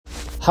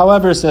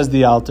However, says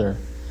the Alter,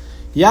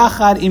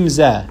 Yachad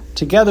imzeh,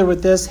 together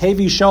with this,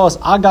 Hevi Shaul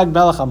Agag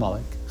Melech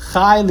Amalek,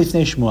 Chai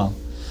Lifnei Shmuel.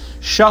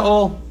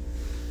 Shaul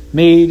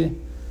made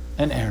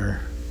an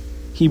error.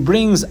 He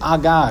brings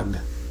Agag,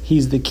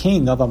 he's the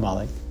king of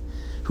Amalek,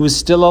 who is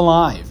still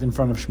alive in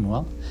front of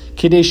Shmuel,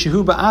 Kidei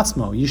Shehu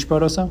Ba'atzmo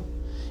Yishpot Oso,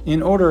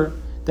 in order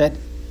that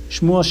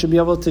Shmuel should be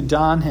able to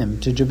don him,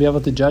 to be able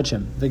to judge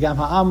him. V'gam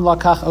ha'am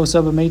lakach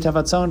oso b'meitav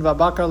hatzon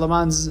v'abakar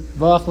lamanz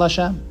v'ach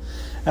l'Hashem.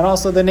 And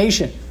also the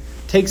nation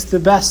takes the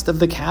best of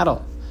the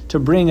cattle to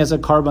bring as a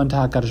korban to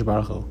HaKadosh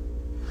Baruch Hu.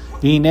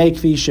 V'hinei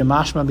kvi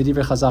shemashma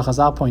b'divrei Chazal.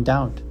 Chazal point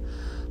out,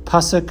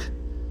 Pasak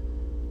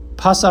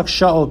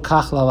Shaul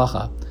kach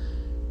lalacha.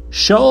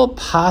 Shaul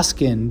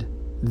paskined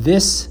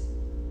this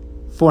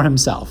for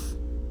himself.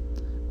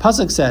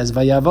 Pasuk says,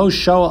 Vayavo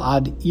Shaul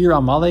ad ir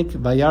Amalek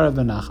vayarav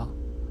v'nachal.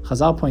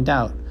 Chazal point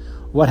out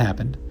what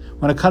happened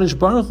when HaKadosh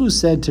Baruch Hu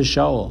said to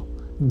Shaul,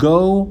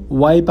 "Go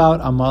wipe out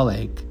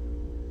Amalek."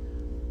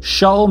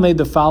 Shaul made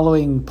the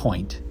following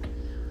point: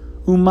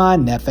 Uma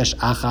nefesh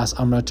achas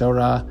amra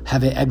Torah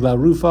have egla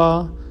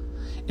rufa.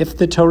 If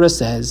the Torah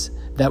says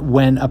that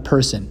when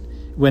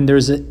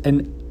there's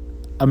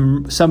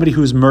somebody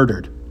who's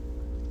murdered,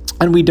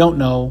 and we don't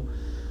know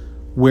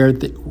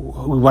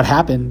what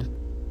happened,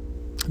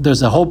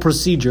 there's a whole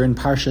procedure in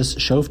Parshas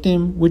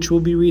Shoftim, which we'll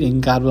be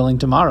reading, God willing,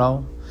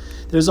 tomorrow.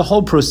 There's a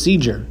whole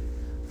procedure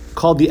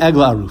called the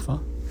Egla Arufa.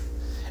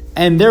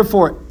 And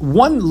therefore,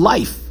 one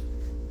life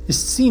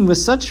is seen with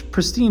such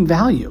pristine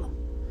value.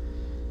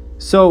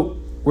 So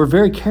we're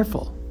very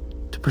careful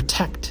to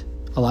protect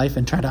a life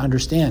and try to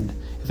understand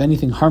if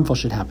anything harmful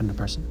should happen to a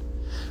person.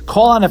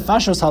 Kol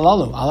hanefashos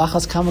halalu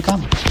alachas kam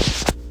v'kam.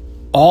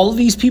 All of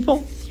these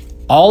people,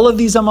 all of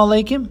these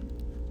Amalekim,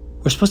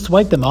 we're supposed to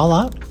wipe them all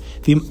out.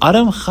 V'im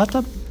adam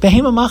chata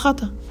behema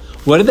machata.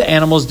 What did the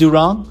animals do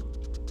wrong?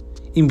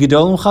 Im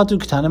gedolim chatu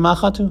k'tanim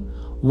machatu.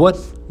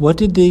 What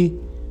did the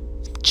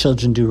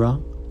children do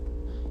wrong?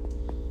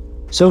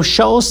 So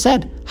Shaul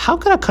said, how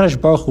could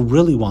HaKadosh Baruch Hu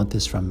really want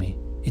this from me?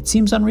 It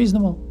seems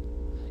unreasonable.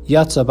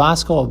 Yatza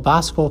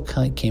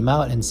Baskol came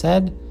out and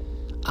said,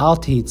 Al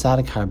tihi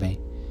tzadik harbe.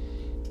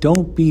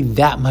 Don't be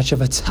that much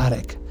of a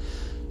tzaddik.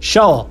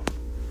 Shaul,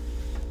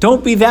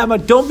 don't be,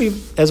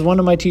 as one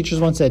of my teachers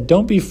once said,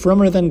 don't be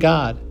firmer than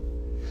God.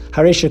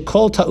 All of this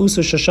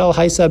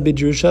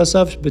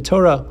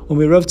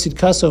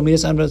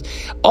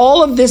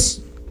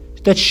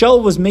that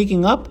Shaul was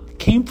making up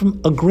came from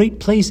a great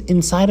place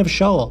inside of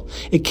Shaul.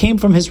 It came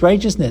from his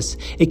righteousness.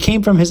 It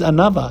came from his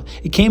anava.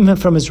 It came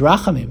from his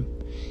rachamim.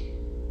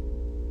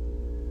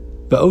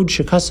 The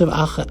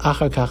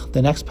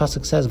next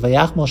pasuk says,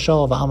 "Vayachmal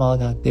Shaul v'amal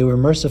Agag." They were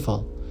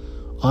merciful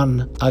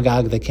on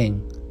Agag the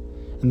king.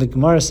 And the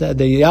Gemara said,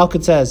 the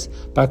Yalkut says,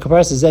 Bar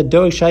Kapara says,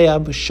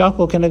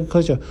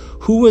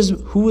 who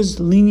was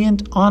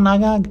lenient on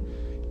Agag?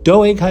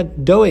 Doeg,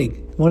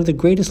 one of the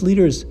greatest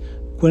leaders,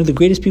 one of the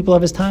greatest people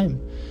of his time.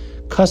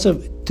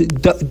 Doeg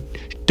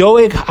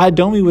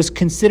Hadomi was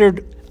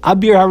considered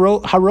Abir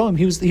Haroim.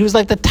 He was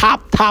like the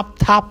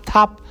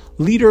top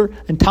leader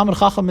and Talmud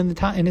Chacham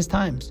in his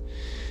times.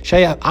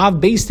 Shaya Av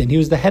Beistin, he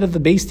was the head of the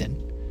Beistin.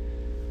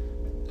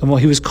 And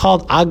he was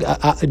called Doeg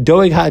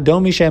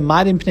Ha'adomi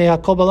She'amadim Pnei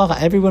HaKol Balacha.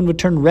 Everyone would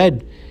turn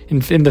red in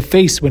the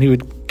face when he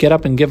would get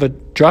up and give a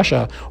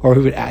drasha, or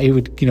he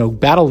would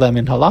battle them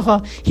in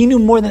halacha. He knew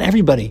more than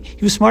everybody.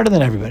 He was smarter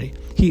than everybody.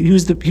 He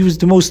was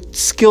the most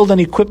skilled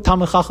and equipped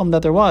Talmud Chacham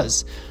that there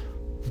was.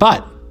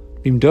 But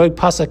Bim Doeg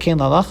Pasa Kein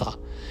Halacha,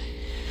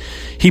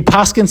 he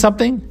paskin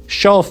something.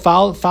 Shaul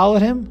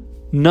followed him.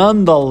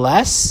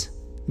 Nonetheless,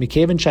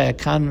 Mikaven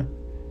Shayakan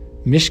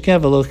Mishka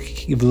v'lo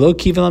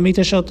kivel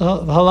amita shel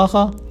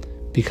halacha,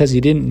 because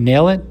he didn't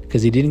nail it,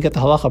 because he didn't get the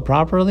halacha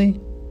properly,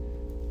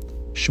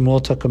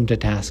 Shmuel took him to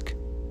task.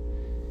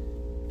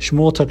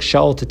 Shmuel took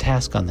Shaul to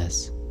task on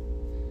this,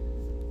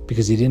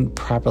 because he didn't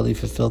properly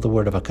fulfill the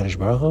word of HaKadosh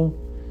Baruch Hu.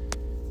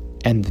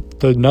 And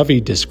the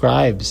Navi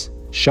describes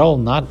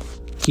Shaul not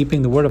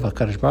keeping the word of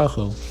HaKadosh Baruch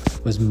Hu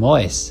was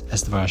mois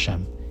as the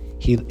Hashem.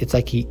 It's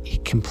like he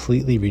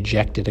completely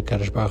rejected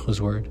HaKadosh Baruch Hu's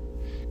word.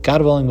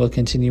 God willing, we'll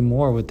continue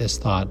more with this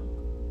thought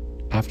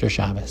after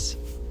Shabbos.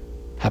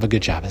 Have a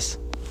good Shabbos.